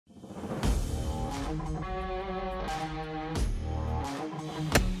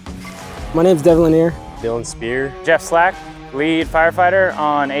My name's Devin Lanier. Dylan Spear. Jeff Slack, lead firefighter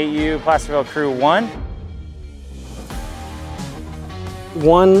on 8U Placerville Crew 1.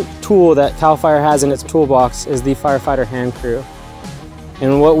 One tool that CAL FIRE has in its toolbox is the Firefighter hand crew.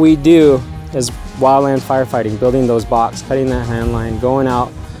 And what we do is wildland firefighting, building those box, cutting that hand line, going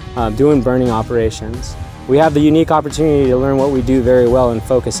out, doing burning operations. We have the unique opportunity to learn what we do very well and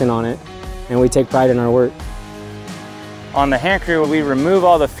focus in on it, and we take pride in our work. On the hand crew, we remove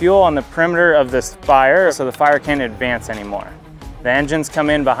all the fuel on the perimeter of this fire so the fire can't advance anymore. The engines come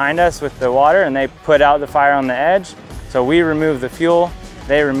in behind us with the water and they put out the fire on the edge. So we remove the fuel,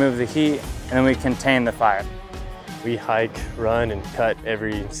 they remove the heat, and then we contain the fire. We hike, run, and cut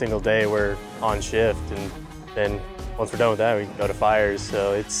every single day. We're on shift, and then once we're done with that, we go to fires,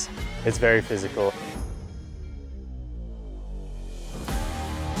 so it's very physical.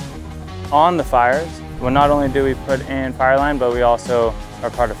 On the fires, well, not only do we put in fire line, but we also are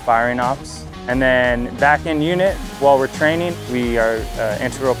part of firing ops. And then back in unit, while we're training, we are an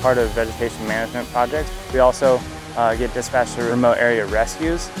integral part of vegetation management projects. We also get dispatched to remote area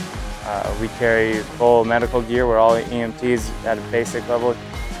rescues. We carry full medical gear. We're all EMTs at a basic level.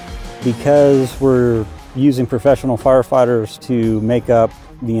 Because we're using professional firefighters to make up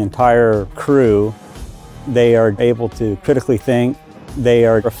the entire crew, they are able to critically think, they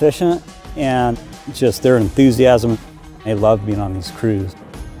are efficient, and just their enthusiasm. They love being on these crews.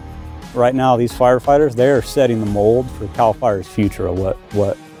 Right now, these firefighters, they are setting the mold for CAL FIRE's future of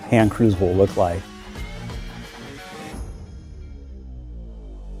what hand crews will look like.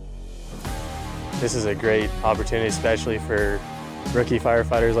 This is a great opportunity, especially for rookie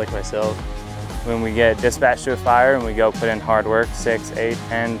firefighters like myself. When we get dispatched to a fire and we go put in hard work, 6, 8,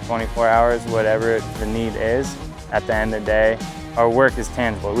 10, 24 hours, whatever the need is, at the end of the day, our work is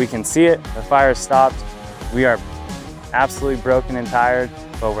tangible. We can see it, the fire stopped, we are absolutely broken and tired,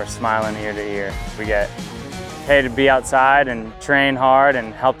 but we're smiling ear to ear. We get paid to be outside and train hard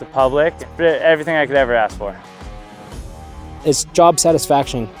and help the public. Everything I could ever ask for. It's job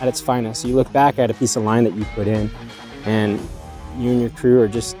satisfaction at its finest. You look back at a piece of line that you put in, and you and your crew are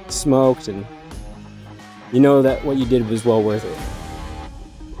just smoked, and you know that what you did was well worth it.